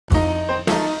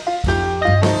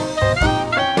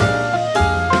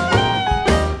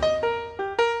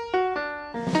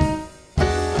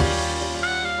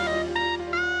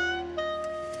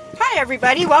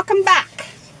everybody, welcome back.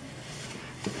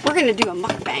 We're going to do a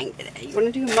mukbang today. You want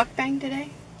to do a mukbang today?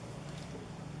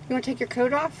 You want to take your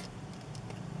coat off?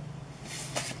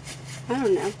 I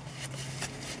don't know.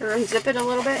 Or unzip it a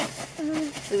little bit?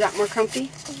 Is that more comfy?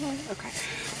 Okay.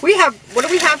 We have, what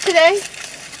do we have today?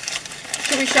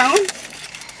 Should we show them?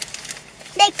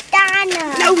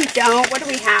 McDonald's. No, we don't. What do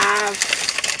we have?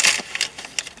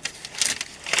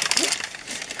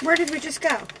 Where did we just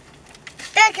go?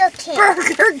 Burger King.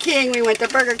 Burger King. We went to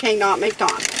Burger King, not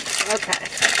McDonald's. Okay.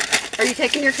 Are you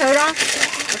taking your coat off?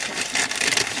 Okay.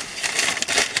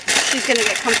 She's going to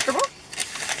get comfortable.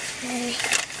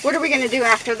 What are we going to do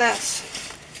after this?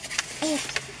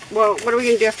 Well, what are we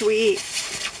going to do after we eat?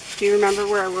 Do you remember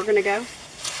where we're going to go?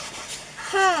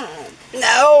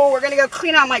 No, we're going to go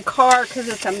clean out my car because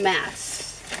it's a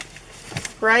mess.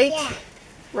 Right? Yeah.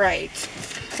 Right.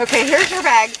 Okay, here's your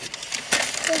bag.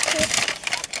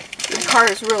 The car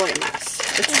is really a mess.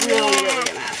 It's really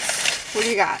a mess. What do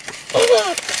you got?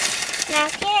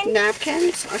 Napkin.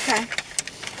 Napkins? Okay.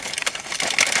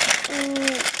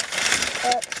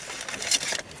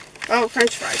 Oh,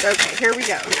 French fries. Okay, here we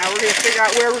go. Now we're going to figure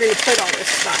out where we're going to put all this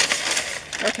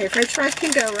stuff. Okay, French fries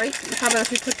can go right. How about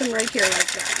if we put them right here like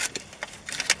that?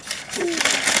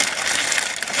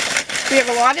 We have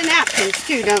a lot of napkins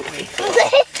too, don't we?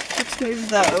 Let's move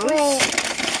those. Wait.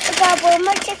 Got one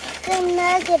more chicken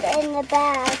nugget in the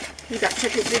bag. You got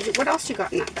chicken. What else you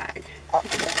got in that bag?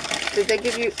 Did they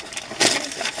give you?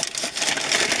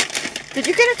 Did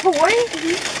you get a toy?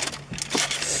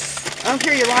 Oh,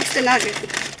 here, you lost a nugget.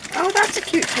 Oh, that's a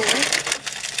cute toy.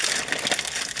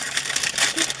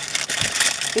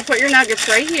 You put your nuggets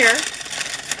right here.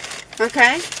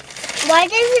 Okay. Why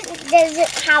does it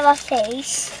have a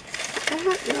face? You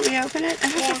want me to open it? It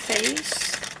has a face.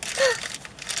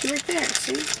 Right there,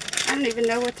 see? I don't even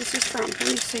know what this is from. Let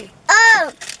me see.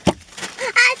 Oh,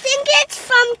 I think it's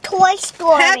from Toy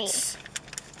Story. Pets.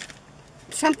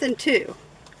 Something too.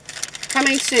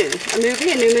 Coming soon. A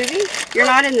movie? A new movie? You're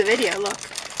not in the video, look.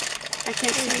 I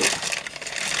can't see you.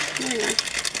 There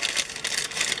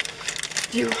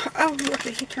you are. Oh, look,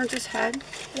 he turns his head.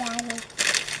 Yeah.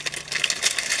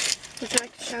 Would you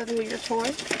like to show them your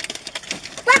toy?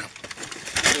 Well,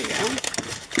 There you go.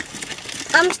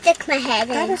 stick my head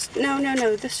That in. is,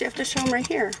 no. This, you have to show him right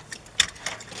here.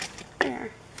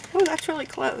 There. Oh, that's really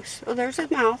close. Oh, there's his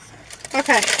mouth.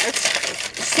 Okay, let's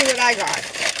see what I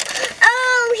got.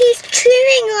 Oh, he's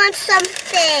chewing on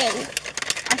something.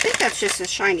 I think that's just his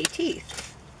shiny teeth.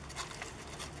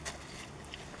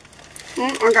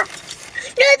 I got...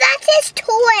 No, that's his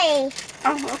toy.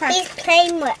 Oh, okay. He's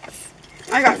playing with.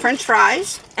 I got French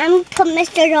fries. I'm gonna put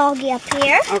Mr. Doggy up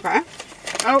here. Okay.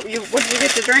 Oh, what did you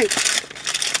get to drink?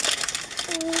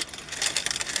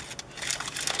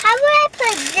 How would I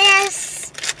put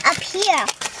this up here?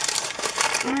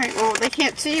 All right. Well, they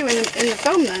can't see you in the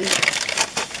film then.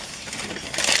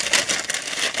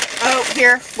 Oh,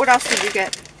 here. What else did you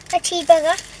get? A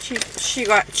cheeseburger. She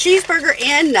got cheeseburger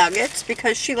and nuggets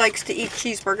because she likes to eat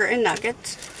cheeseburger and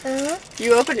nuggets.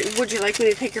 You open it. Would you like me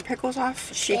to take your pickles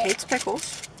off? She hates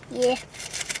pickles. Yeah.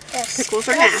 Pickles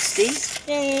are nasty.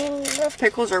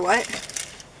 Pickles are what?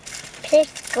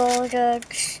 Pickles are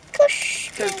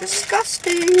disgusting. They're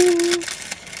disgusting.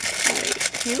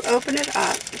 Alright, you open it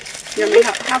up. You want me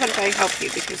to how about if I help you?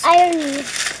 Because I don't need.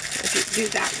 if you do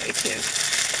that way too.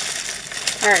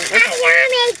 Alright, I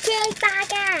want a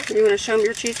cheeseburger. you want to show them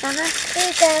your cheeseburger? Here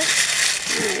you go.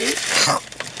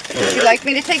 Alright. Would you like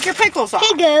me to take your pickles off?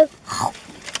 Here you go.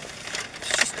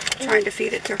 She's just trying to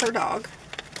feed it to her dog.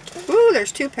 Ooh,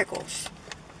 there's 2 pickles.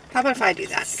 How about if I do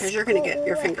that? Because you're going to get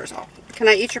your fingers all. Can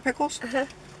I eat your pickles? Uh-huh.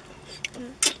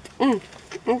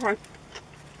 Okay.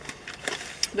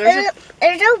 There's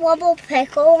a wobble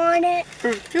pickle on it.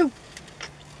 There's 2.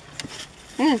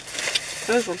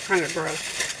 Those were kind of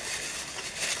gross.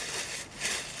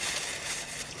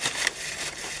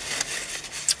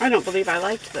 I don't believe I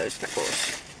liked those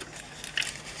pickles.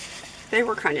 They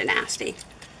were kind of nasty.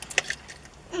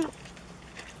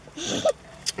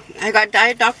 I got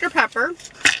Diet Dr. Pepper.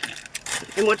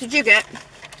 And what did you get?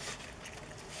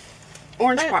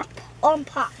 Orange Pop. On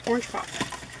pop. Orange Pop.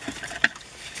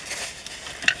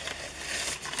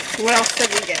 What else did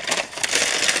we get?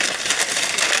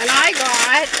 And I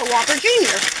got a Whopper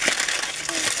Jr.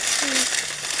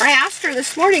 I asked her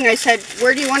this morning, I said,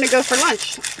 where do you want to go for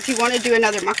lunch? Do you want to do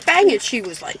another mukbang? And she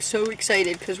was like so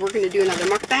excited because we're going to do another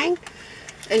mukbang.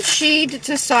 And she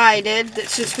decided that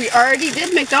since we already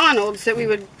did McDonald's that we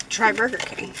would try Burger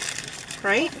King.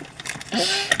 Right?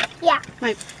 Yeah.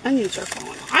 My onions are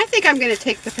falling off. I think I'm going to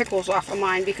take the pickles off of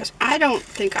mine because I don't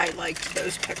think I liked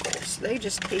those pickles. They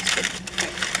just tasted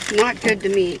Not good to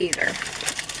me either.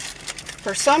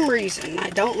 For some reason, I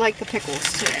don't like the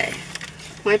pickles today.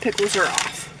 My pickles are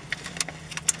off.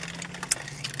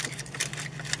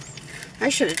 I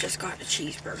should have just got a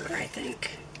cheeseburger, I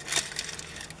think.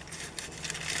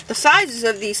 The sizes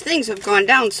of these things have gone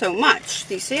down so much,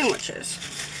 these sandwiches.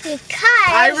 Because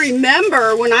I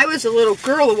remember when I was a little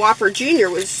girl, the Whopper Jr.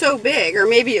 was so big, or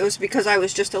maybe it was because I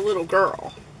was just a little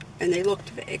girl, and they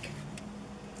looked big.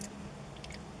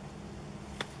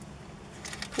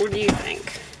 What do you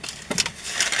think?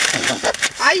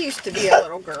 I used to be a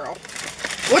little girl.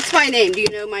 What's my name? Do you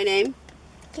know my name?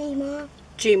 Gma.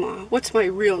 Gma. What's my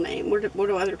real name? What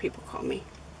do other people call me?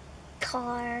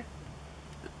 Car.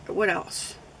 What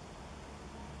else?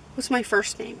 What's my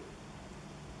first name?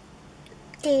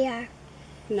 Dear.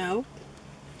 No.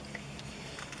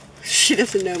 She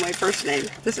doesn't know my first name.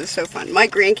 This is so fun. My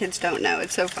grandkids don't know.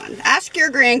 It's so fun. Ask your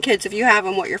grandkids, if you have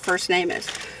them, what your first name is.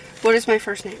 What is my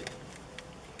first name?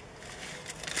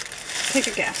 Take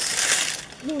a guess.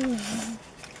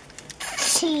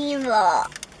 Gma.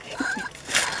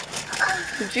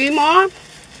 Gma?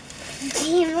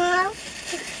 Gma.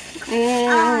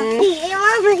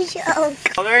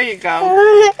 Oh, there you go.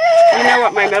 You know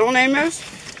what my middle name is?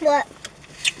 What?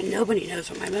 Nobody knows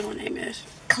what my middle name is.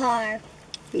 Car.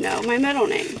 No, my middle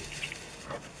name.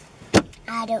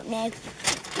 I don't know.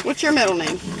 What's your middle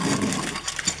name?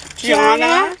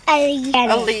 Gianna?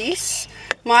 Elise.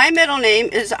 My middle name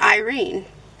is Irene.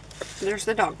 There's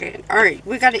the dog again. Alright,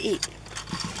 we gotta eat.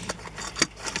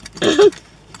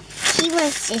 She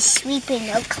wants to sleep in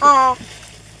the car.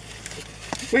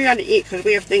 We gotta eat because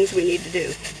we have things we need to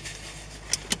do.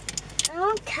 I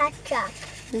want ketchup.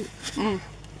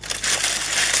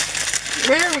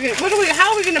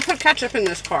 How are we gonna put ketchup in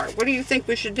this car? What do you think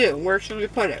we should do? Where should we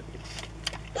put it?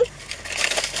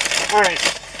 Alright.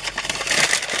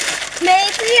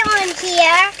 Maybe on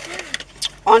here.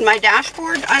 On my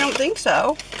dashboard? I don't think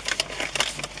so.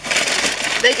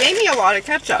 They gave me a lot of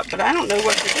ketchup, but I don't know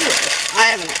what to do with it. I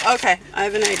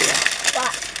have an idea.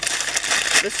 What?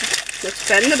 Let's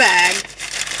bend the bag.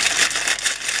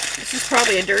 This is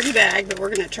probably a dirty bag, but we're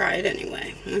going to try it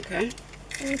anyway. Okay.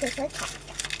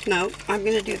 No, I'm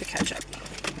going to do the ketchup.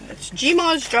 It's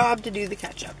Gma's job to do the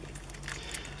ketchup.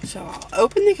 So I'll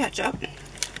open the ketchup.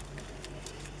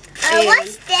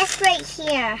 What's this right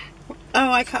here? Oh,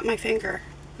 I cut my finger.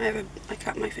 I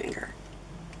cut my finger.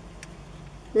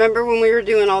 Remember when we were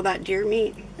doing all that deer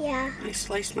meat? Yeah. I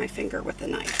sliced my finger with a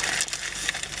knife.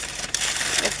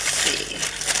 Let's see.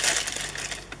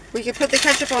 We can put the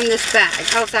ketchup on this bag.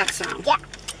 How's that sound? Yeah.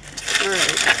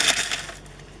 Alright.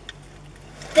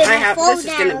 This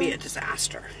is going to be a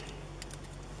disaster.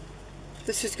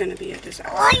 This is going to be a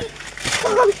disaster.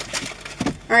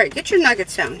 Alright, get your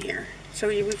nuggets down here so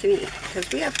we can eat because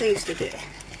we have things to do.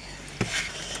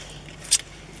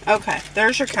 Okay,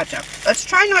 there's your ketchup. Let's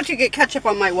try not to get ketchup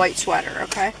on my white sweater,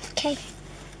 okay? Okay.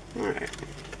 Alright.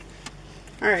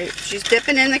 Alright, she's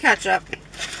dipping in the ketchup.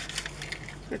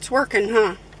 It's working,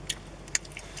 huh?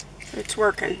 It's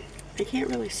working. I can't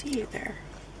really see you there.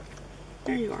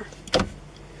 There you are.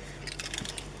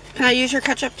 Can I use your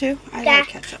ketchup too? I like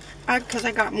ketchup. Because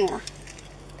I got more.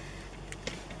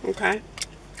 Okay.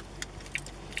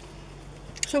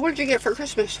 So what did you get for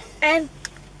Christmas?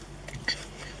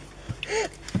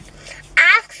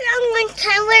 After I'm going to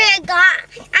tell you what I got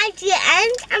at the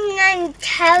end, I'm going to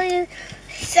tell you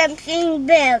something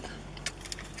big.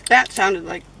 That sounded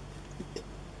like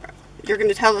you're going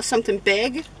to tell us something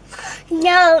big?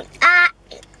 No, at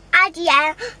the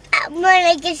end, when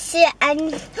I get to the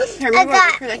end, Here, move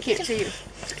over because I can't see you.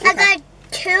 Okay. I got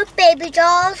 2 baby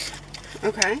dolls.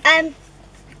 Okay.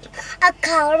 A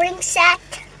coloring set.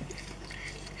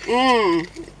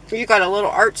 You got a little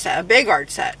art set, a big art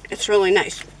set. It's really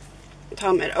nice.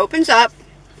 Tell them it opens up.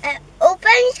 It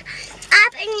opens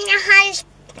up and it has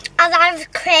a lot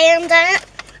of crayons on it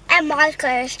and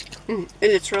markers. And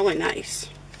it's really nice.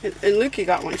 And Lukey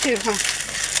got one too, huh?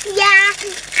 Yeah,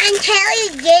 and Haley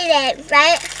did it,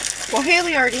 right? Well,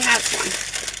 Haley already has one.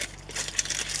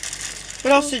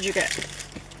 What else did you get?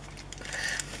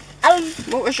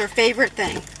 What was your favorite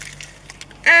thing?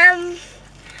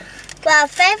 Well,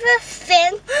 favorite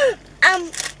thing,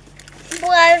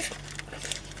 was,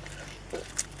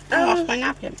 I lost my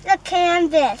napkin. the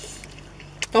canvas.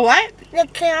 The what? The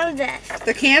canvas.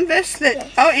 The canvas that,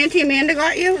 oh, Auntie Amanda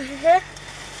got you?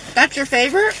 That's your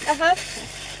favorite?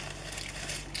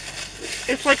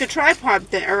 It's like a tripod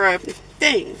thing, or a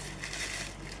thing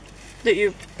that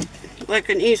you, like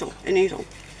an easel.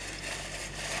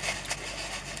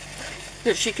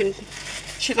 That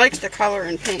she likes to color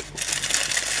and paint.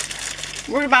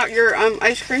 What about your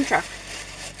ice cream truck?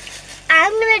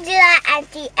 I'm gonna do that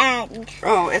at the end.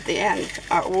 Oh, at the end.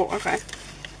 Well, okay.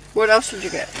 What else did you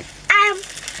get?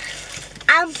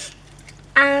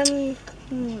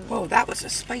 Whoa, that was a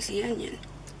spicy onion.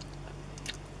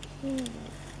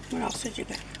 What else did you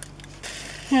get?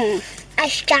 A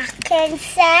shotgun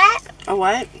set. A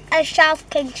what? A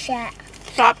shotgun set.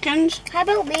 Shopkins? How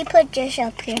about we put this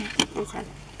up here? Okay.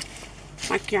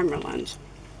 My camera lens.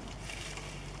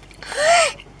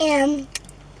 And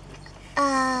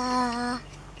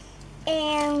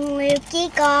Lukey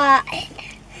got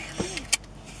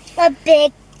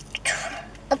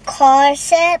a car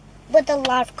set with a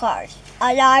lot of cars.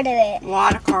 A lot of it. A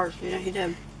lot of cars. Yeah, he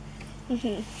did.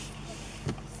 And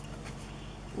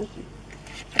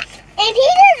he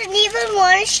doesn't even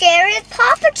want to share his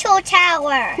Paw Patrol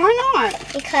tower. Why not?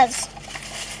 Because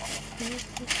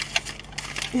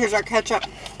here's our ketchup.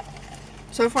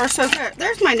 So far, so good.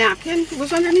 There's my napkin. It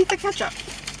was underneath the ketchup.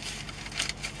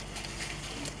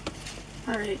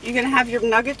 All right, you gonna have your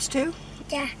nuggets too?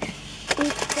 yeah.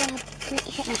 Okay.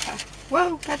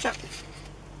 Whoa, ketchup.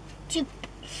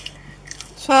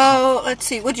 So let's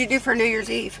see. What'd you do for New Year's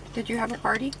Eve? Did you have a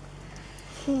party?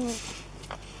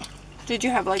 Did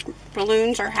you have like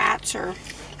balloons or hats or?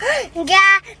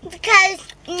 Yeah, because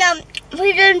no,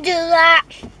 we didn't do that.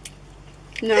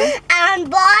 No.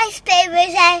 Boss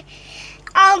baby say,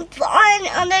 on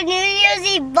the New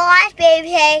Year's Eve, boss baby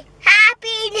say,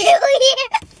 Happy New Year.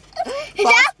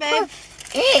 Boss babe.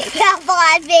 Yeah,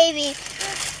 boss baby.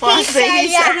 Boss baby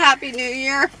said Happy New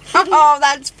Year. Oh,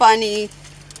 that's funny.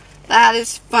 That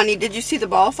is funny. Did you see the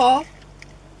ball fall?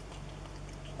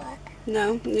 What?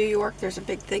 No, New York. There's a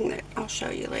big thing that I'll show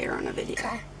you later on a video.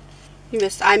 Okay.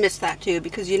 I missed that too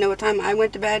because you know what time I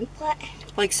went to bed? What?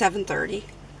 Like 7:30.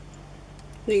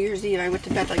 New Year's Eve, I went to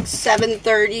bed like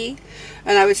 7:30,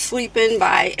 and I was sleeping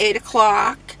by 8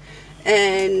 o'clock,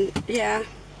 and yeah,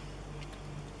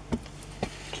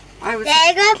 There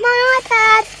goes my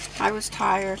iPad. I was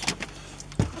tired.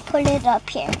 Put it up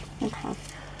here. Okay.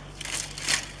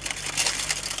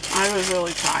 I was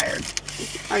really tired.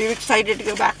 Are you excited to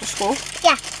go back to school?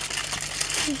 Yeah.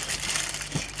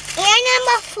 And I'm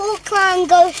a full clown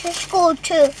goes to school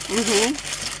too.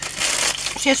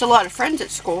 She has a lot of friends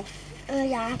at school. Oh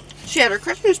yeah. She had her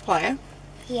Christmas play.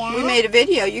 Yeah. We made a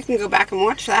video. You can go back and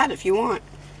watch that if you want.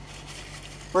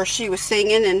 Where she was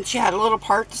singing and she had a little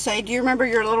part to say. Do you remember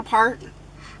your little part?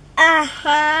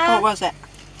 Uh-huh. What was it?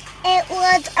 It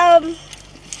was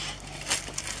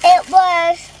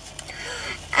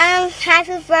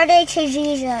happy birthday to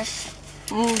Jesus.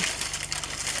 And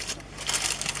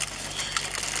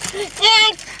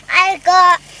I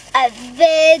got a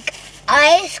big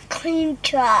ice cream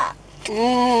truck.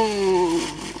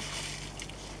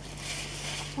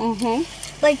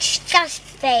 But it's just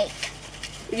fake.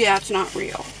 Yeah, it's not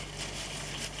real.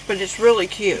 But it's really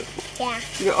cute. Yeah.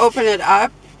 You open it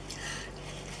up,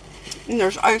 and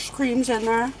there's ice creams in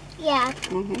there. Yeah.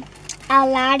 A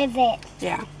lot of it.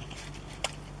 Yeah.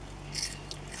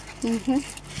 I'm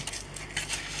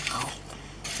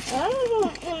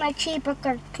gonna eat my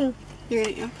cheeseburger too. You're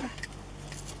gonna, okay.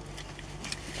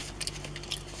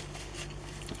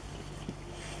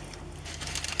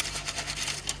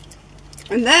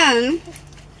 And then,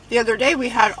 the other day we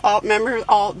had remember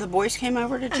all the boys came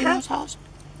over to Gino's house?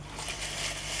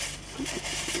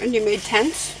 And you made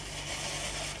tents?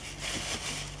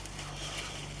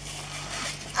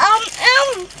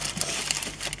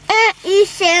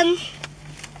 Ethan.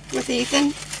 With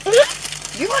Ethan?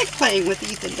 You like playing with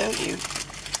Ethan, don't you?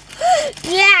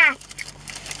 Yeah.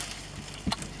 I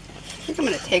think I'm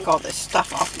going to take all this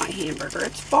stuff off my hamburger.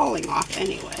 It's falling off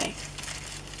anyway.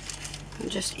 And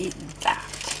just eat that.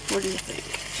 What do you think?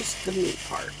 Just the meat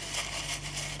part.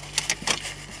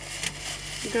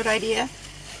 Good idea?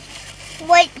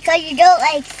 Wait, because you don't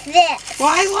like this. Well,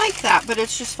 I like that, but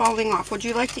it's just falling off. Would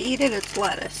you like to eat it? It's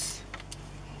lettuce.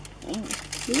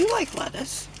 You like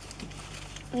lettuce.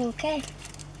 Okay.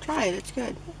 Try it. It's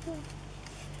good.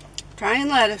 Try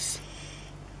lettuce.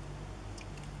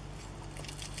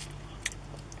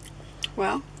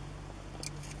 Well,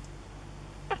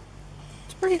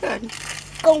 it's pretty good.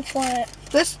 Go for it.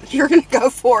 You're going to go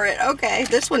for it. Okay.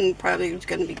 This one probably is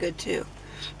going to be good too.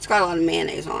 It's got a lot of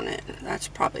mayonnaise on it. That's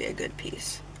probably a good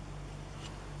piece.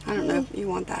 I don't know if you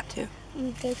want that too.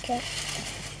 Okay.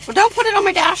 Well, don't put it on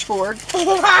my dashboard.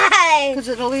 Why? Because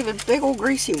it'll leave a big old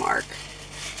greasy mark.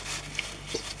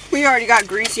 We already got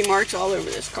greasy marks all over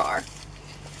this car.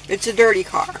 It's a dirty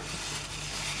car.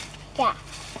 Yeah.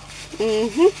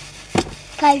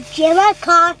 Because my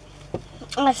car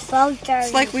is so dirty.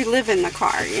 it's like we live in the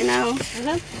car, you know?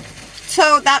 It's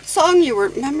So that song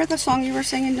remember the song you were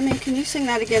singing to me? Can you sing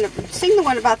that again? Sing the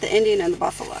one about the Indian and the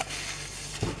buffalo.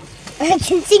 I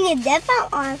can sing a different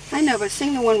one. I know, but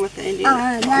sing the one with the Indian.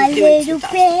 I'm a little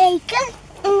baker.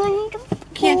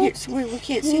 Can't hear. We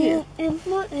can't see you.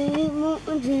 Well,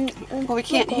 we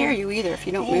can't hear you either if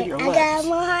you don't move your lips. I got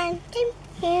one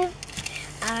here.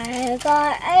 I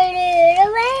got a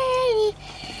little lady.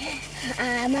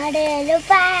 I'm a little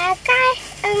black guy.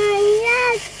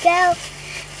 Let's go.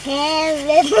 You're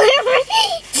being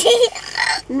silly.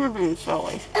 You're being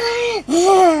silly.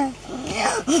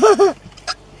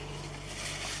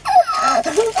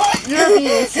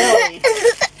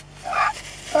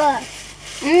 What?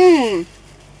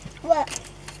 What?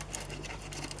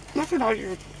 Look at all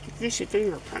your juicy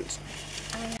fingerprints.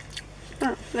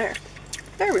 Oh, there.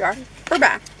 There we are. We're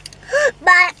back.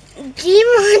 But Gina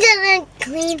doesn't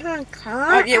clean her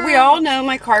car. Oh, yeah, we all know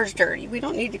my car's dirty. We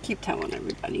don't need to keep telling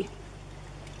everybody.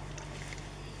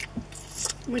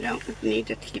 We don't need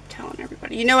to keep telling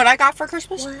everybody. You know what I got for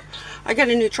Christmas? What? I got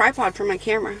a new tripod for my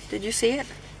camera. Did you see it?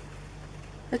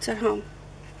 It's at home.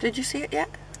 Did you see it yet?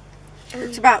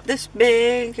 It's about this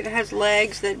big. It has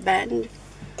legs that bend.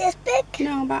 This big?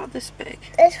 No, about this big.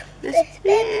 This This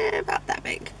big? yeah, about that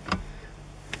big.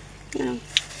 Yeah.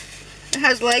 It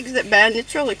has legs that bend.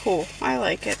 It's really cool. I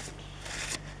like it.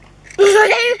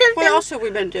 What else have we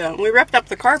been doing? We ripped up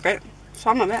the carpet.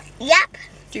 Some of it. Yep.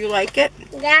 Do you like it?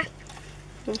 Yeah.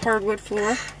 The hardwood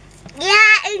floor.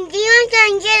 Yeah, and Gina's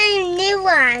gonna get a new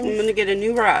one. I'm going to get a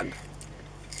new rug.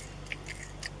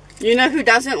 You know who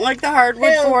doesn't like the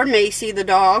hardwood Who? floor? Macy, the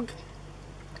dog.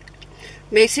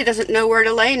 Macy doesn't know where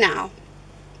to lay now.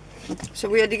 So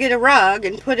we had to get a rug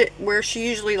and put it where she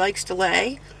usually likes to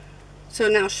lay. So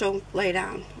now she'll lay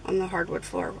down on the hardwood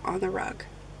floor on the rug.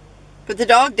 But the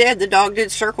dog did. The dog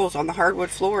did circles on the hardwood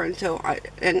floor and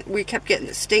we kept getting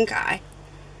the stink eye.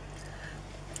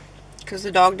 Because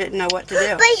the dog didn't know what to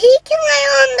do. But he can lay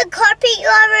on the carpet you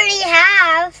already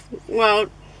have. Well,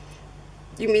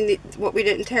 you mean what we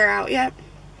didn't tear out yet?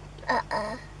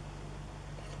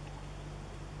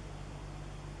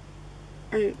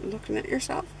 Are you looking at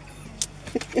yourself?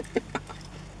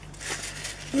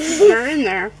 They're in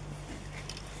there.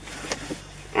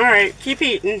 Alright, keep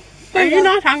eating. Are you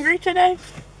not hungry today?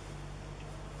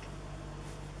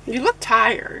 You look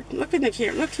tired. Look in the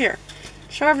camera. Look here.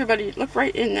 Show everybody. Look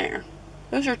right in there.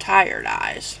 Those are tired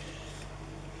eyes.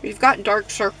 You've got dark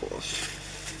circles.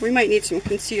 We might need some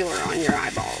concealer on your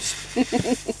eyeballs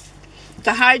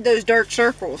to hide those dark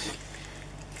circles.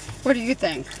 What do you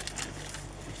think?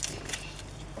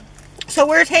 So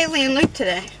where's Haley and Luke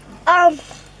today? Her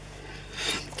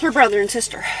brother and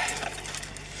sister.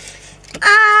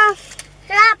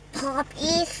 Not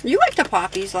Poppy's. You went to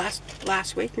Poppy's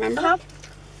last week, remember?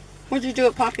 What'd you do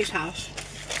at Poppy's house?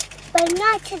 But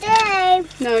not today.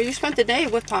 No, you spent the day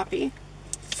with Poppy.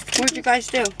 What'd you guys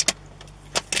do?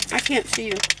 I can't see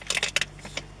you.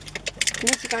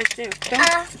 What'd you guys do?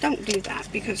 Don't do that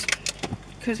because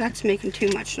that's making too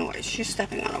much noise. She's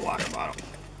stepping on a water bottle.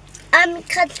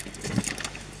 Cause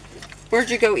Where'd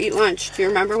you go eat lunch? Do you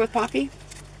remember with Poppy?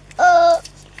 I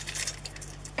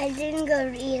didn't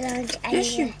go to eat lunch.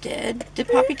 Yes, you did. Did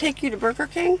Poppy take you to Burger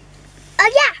King?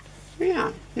 Oh yeah.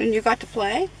 Yeah. And you got to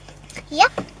play?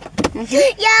 Yep. Yeah,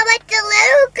 but the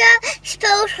little girl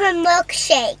spilled her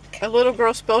milkshake. A little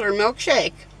girl spilled her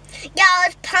milkshake. Yeah, it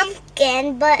was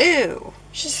pumpkin, but Ew.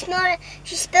 she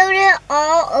spilled it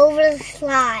all over the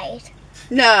slide.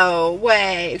 No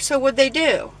way. So what'd they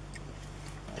do?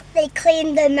 They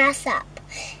cleaned the mess up.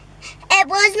 It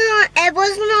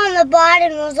wasn't on the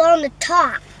bottom, it was on the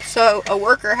top. So a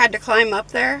worker had to climb up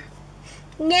there?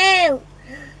 No.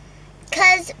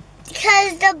 Cause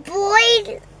the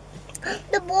boy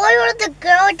or the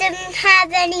girl didn't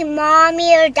have any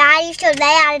mommy or daddy, so they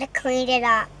had to clean it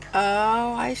up.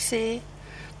 Oh, I see.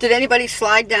 Did anybody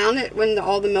slide down it when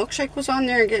all the milkshake was on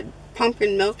there and get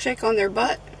pumpkin milkshake on their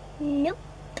butt? Nope.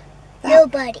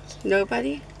 Nobody.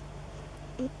 Nobody?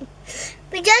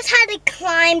 We just had to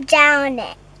climb down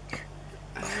it.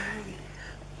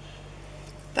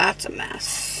 That's a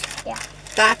mess. Yeah.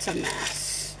 That's a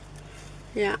mess.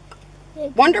 Yeah.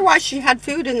 Wonder why she had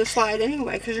food in the slide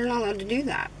anyway, because you're not allowed to do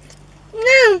that.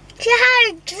 No, she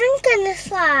had a drink in the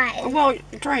slide. Well,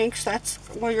 drinks,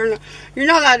 you're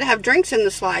not allowed to have drinks in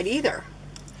the slide either.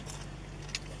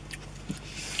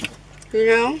 You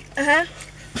know? Uh-huh.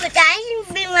 But I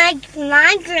didn't feel like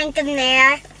my drink in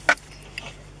there.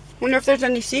 Wonder if there's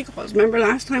any seagulls. Remember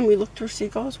last time we looked for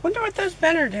seagulls? Wonder what those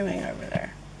men are doing over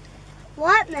there.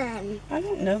 What men? I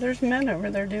don't know. There's men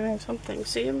over there doing something.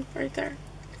 See them right there?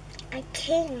 I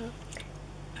can't.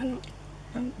 I don't.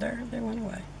 There, they went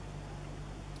away.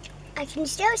 I can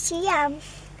still see them.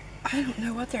 I don't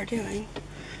know what they're doing.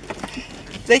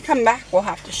 If they come back, we'll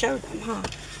have to show them, huh?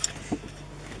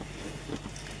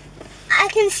 I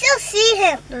can still see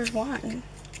him. There's one.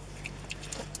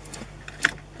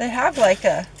 They have like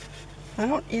a, I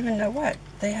don't even know what.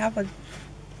 They have a,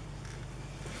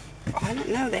 I don't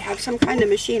know. They have some kind of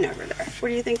machine over there. What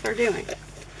do you think they're doing?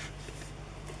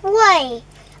 Wait,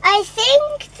 I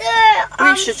think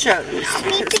they're We should show them now.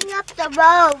 sweeping up the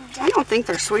road. I don't think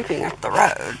they're sweeping up the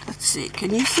road. Let's see.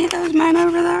 Can you see those men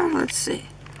over there? Let's see.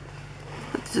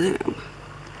 Let's zoom.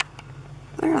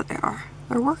 There they are.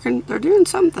 They're working. They're doing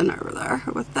something over there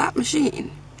with that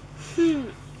machine.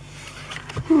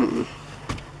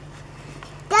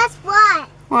 That's what.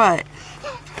 What?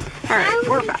 All right,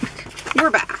 we're back.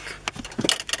 We're back.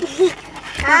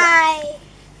 Hi.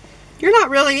 You're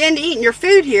not really into eating your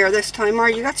food here this time, are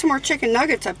you? You got some more chicken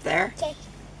nuggets up there. Okay.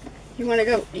 You want to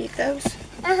go eat those?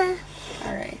 Uh-huh.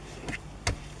 All right.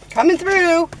 Coming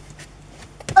through.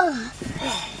 Oh.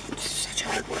 Such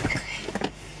hard work.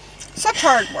 Such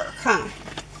hard work, huh?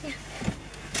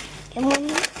 And then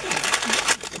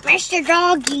Mr.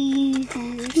 Doggy.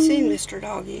 We've seen Mr.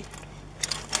 Doggy.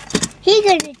 He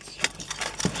gonna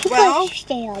Well,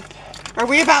 stay up. are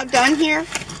we about done here?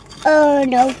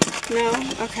 No. No?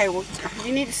 Okay, well,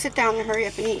 you need to sit down and hurry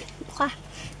up and eat.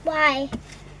 Why?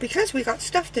 Because we got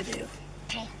stuff to do.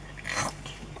 Okay.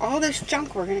 All this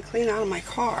junk we're going to clean out of my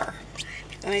car.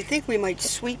 And I think we might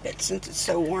sweep it since it's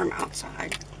so warm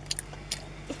outside.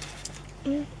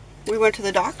 We went to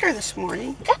the doctor this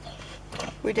morning.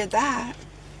 We did that.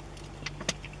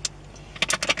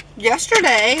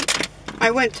 Yesterday, I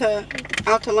went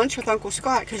out to lunch with Uncle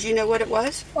Scott because you know what it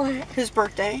was? What? His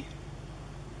birthday.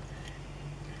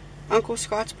 Uncle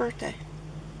Scott's birthday.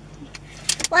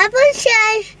 Why would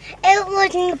say it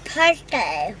wasn't a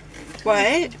birthday?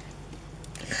 What?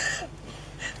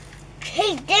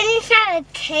 He didn't have a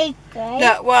cake, right?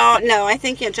 No, well, no, I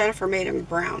think Aunt Jennifer made him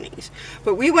brownies.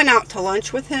 But we went out to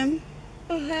lunch with him.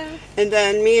 Mm-hmm. And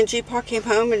then me and G-Paw came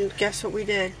home and guess what we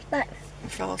did? What? I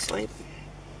fell asleep.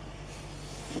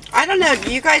 I don't know,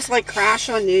 do you guys like crash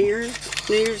on New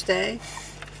Year's Day?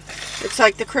 It's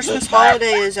like the Christmas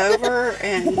holiday is over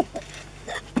and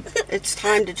it's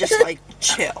time to just like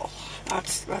chill.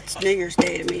 That's New Year's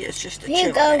Day to me. It's just a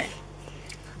chill day.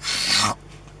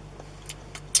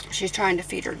 She's trying to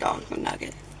feed her dog the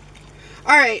nugget.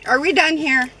 Alright, are we done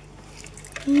here?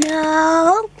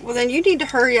 No. Well then you need to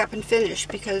hurry up and finish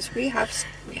because we have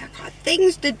got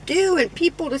things to do and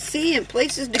people to see and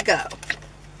places to go.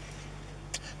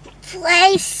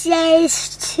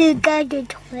 Places to go to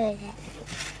toilet.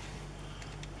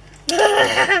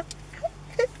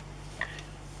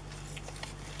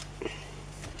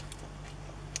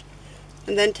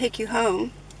 And then take you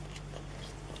home.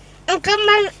 Look at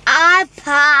my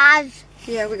iPad.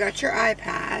 Yeah, we got your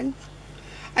iPad.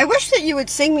 I wish that you would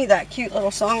sing me that cute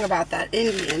little song about that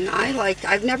Indian.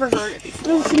 I've never heard it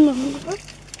before.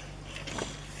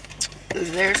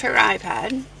 There's her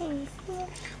iPad.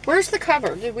 Where's the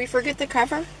cover? Did we forget the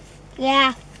cover?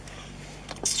 Yeah.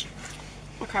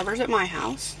 The cover's at my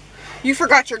house. You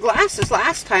forgot your glasses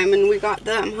last time and we got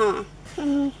them, huh?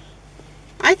 Mm-hmm.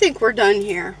 I think we're done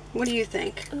here. What do you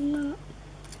think?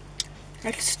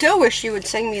 I still wish you would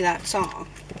sing me that song.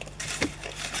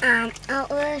 I'm a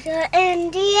little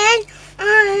Indian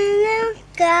on the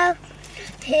go.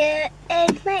 Here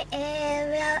is my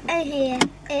arrow and here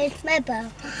is my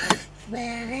bow.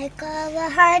 When I go a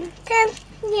hunting,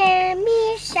 hear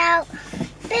me shout.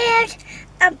 Bears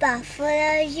and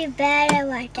buffaloes, you better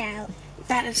watch out.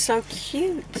 That is so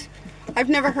cute. I've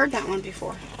never heard that one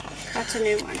before. That's a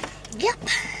new one. Yep.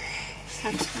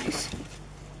 That's nice.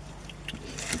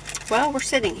 Well, we're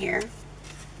sitting here.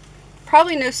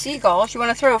 Probably no seagulls. You want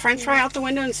to throw a french fry out the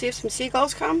window and see if some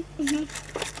seagulls come?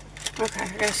 Mm-hmm. Okay,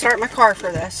 I gotta start my car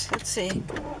for this. Let's see.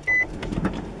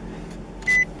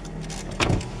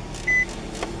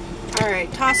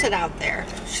 Alright, toss it out there.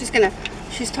 She's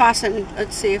tossing,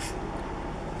 let's see if,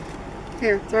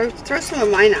 here, throw some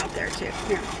of mine out there too.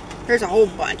 Here, there's a whole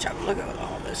bunch of them. Look at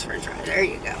all those french fries. There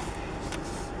you go.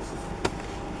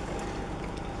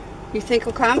 You think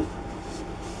he'll come?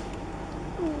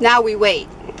 Now we wait.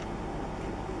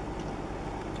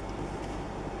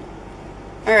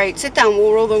 Alright, sit down.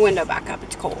 We'll roll the window back up.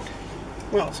 It's cold.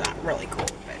 Well, it's not really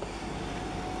cold, but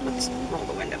let's roll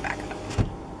the window back up.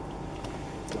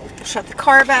 Shut the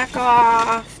car back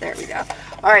off. There we go.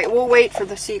 Alright, we'll wait for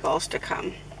the seagulls to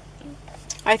come.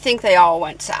 I think they all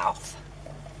went south.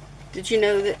 Did you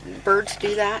know that birds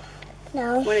do that?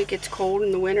 No. When it gets cold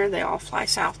in the winter, they all fly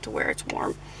south to where it's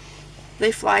warm.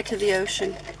 They fly to the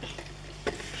ocean.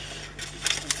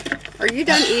 Are you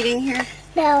done eating here?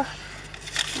 No.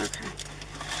 Okay.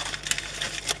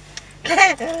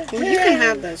 Well, you can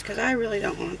have those because I really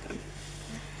don't want them.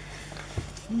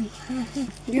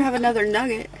 You have another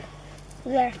nugget.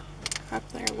 Yeah. Up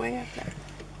there, way up there.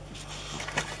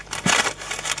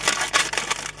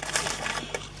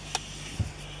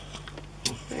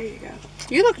 There you go.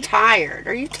 You look tired.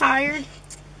 Are you tired?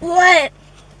 What?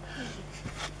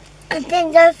 I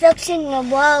think they're fixing the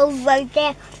walls right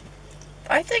there.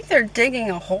 I think they're digging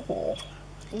a hole.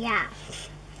 Yeah.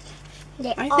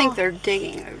 I think they're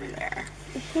digging over there.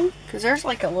 Because there's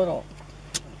like a little,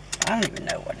 I don't even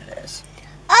know what it is.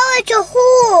 Oh, it's a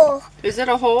hole. Is it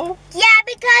a hole? Yeah,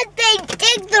 because they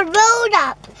dig the road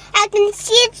up. I can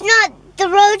see it's not, the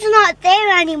road's not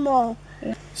there anymore.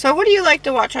 So what do you like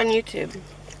to watch on YouTube?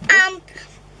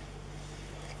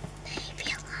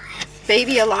 Baby Alive.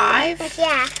 Baby Alive?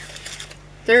 Yeah.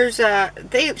 There's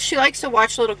she likes to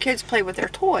watch little kids play with their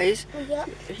toys. Yep.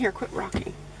 Here, quit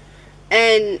rocking.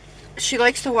 And she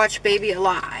likes to watch Baby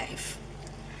Alive.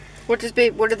 What do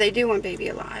they do on Baby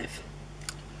Alive?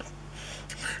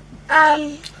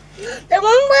 The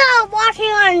one we are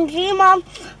watching on Gma's,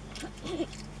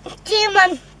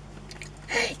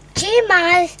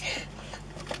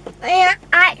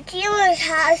 and Gma's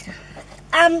house,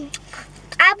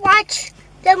 I watched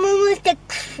the one with the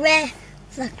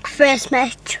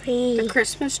Christmas tree. The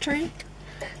Christmas tree?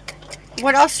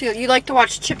 What else you like to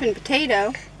watch? Chip and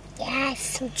Potato.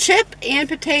 Yes. Chip and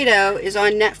Potato is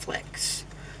on Netflix.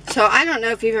 So I don't know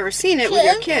if you've ever seen it with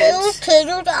your kids.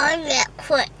 Potatoes on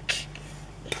Netflix.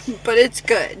 But it's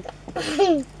good.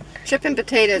 Chip and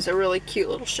Potato is a really cute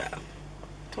little show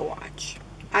to watch.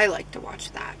 I like to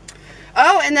watch that.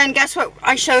 Oh, and then guess what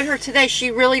I showed her today? She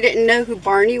really didn't know who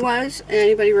Barney was.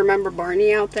 Anybody remember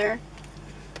Barney out there?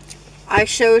 I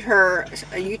showed her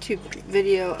a YouTube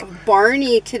video of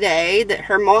Barney today that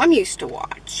her mom used to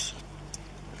watch.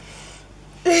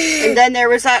 And then there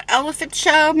was that elephant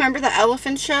show. Remember the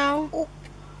elephant show?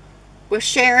 With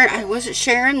Sharon. Was it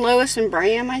Sharon, Lois, and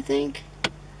Bram, I think?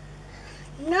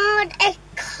 No, it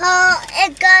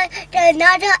got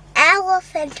another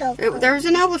elephant. There was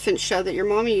an elephant show that your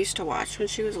mommy used to watch when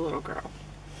she was a little girl.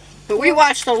 But we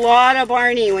watched a lot of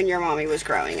Barney when your mommy was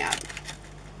growing up.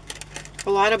 A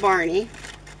lot of Barney.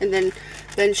 And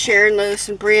then Sharon, Lois,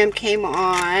 and Bram came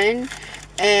on.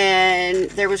 And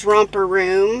there was Romper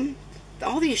Room.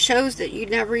 All these shows that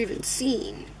you'd never even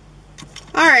seen.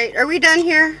 Alright, are we done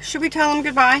here? Should we tell them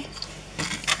goodbye?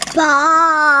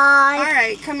 Bye.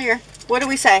 Alright, come here. What do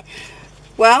we say?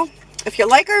 Well, if you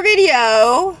like our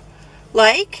video,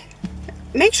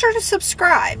 make sure to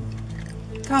subscribe.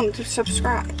 Come to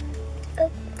subscribe.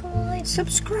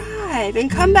 Subscribe and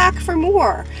come back for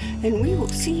more. And we will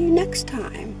see you next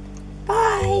time.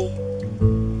 Bye.